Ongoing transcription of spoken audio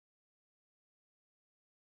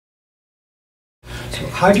So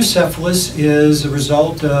hydrocephalus is a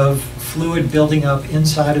result of fluid building up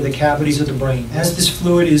inside of the cavities of the brain. As this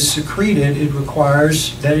fluid is secreted, it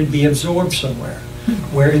requires that it be absorbed somewhere.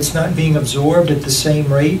 Where it's not being absorbed at the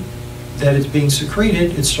same rate that it's being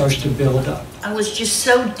secreted, it starts to build up. I was just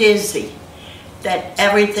so dizzy that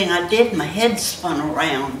everything I did, my head spun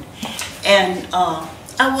around. And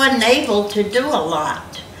I wasn't able to do a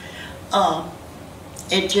lot.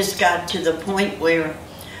 It just got to the point where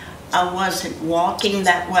I wasn't walking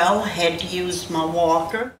that well. I had to use my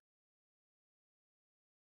walker.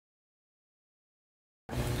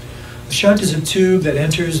 The shunt is a tube that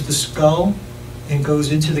enters the skull and goes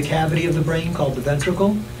into the cavity of the brain called the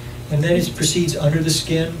ventricle, and then it proceeds under the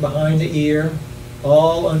skin, behind the ear,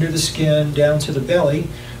 all under the skin, down to the belly,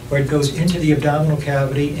 where it goes into the abdominal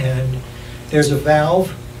cavity, and there's a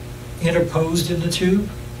valve interposed in the tube.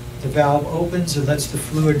 The valve opens and lets the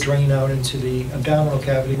fluid drain out into the abdominal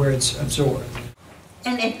cavity where it's absorbed.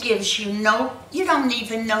 And it gives you you don't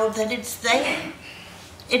even know that it's there.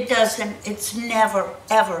 It's never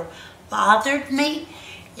ever bothered me.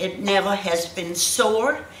 It never has been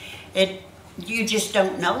sore. You just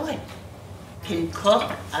don't know it. I can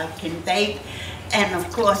cook, I can bake, and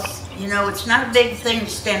of course, it's not a big thing to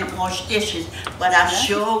stand and wash dishes, but I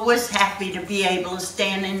sure was happy to be able to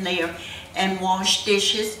stand in there and wash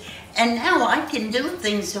dishes. And now I can do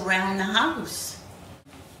things around the house.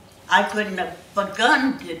 I couldn't have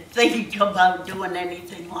begun to think about doing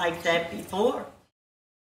anything like that before.